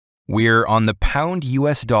We're on the pound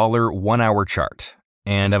US dollar 1 hour chart,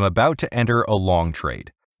 and I'm about to enter a long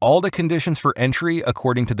trade. All the conditions for entry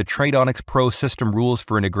according to the Tradeonix Pro system rules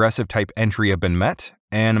for an aggressive type entry have been met,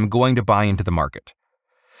 and I'm going to buy into the market.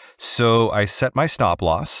 So I set my stop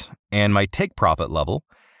loss and my take profit level,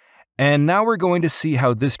 and now we're going to see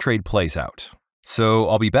how this trade plays out. So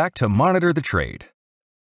I'll be back to monitor the trade.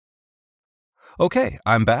 Okay,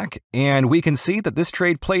 I'm back, and we can see that this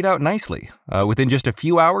trade played out nicely. Within just a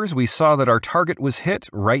few hours, we saw that our target was hit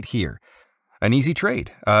right here. An easy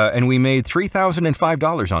trade, and we made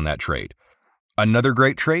 $3,005 on that trade. Another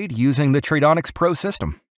great trade using the Tradeonix Pro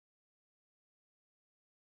system.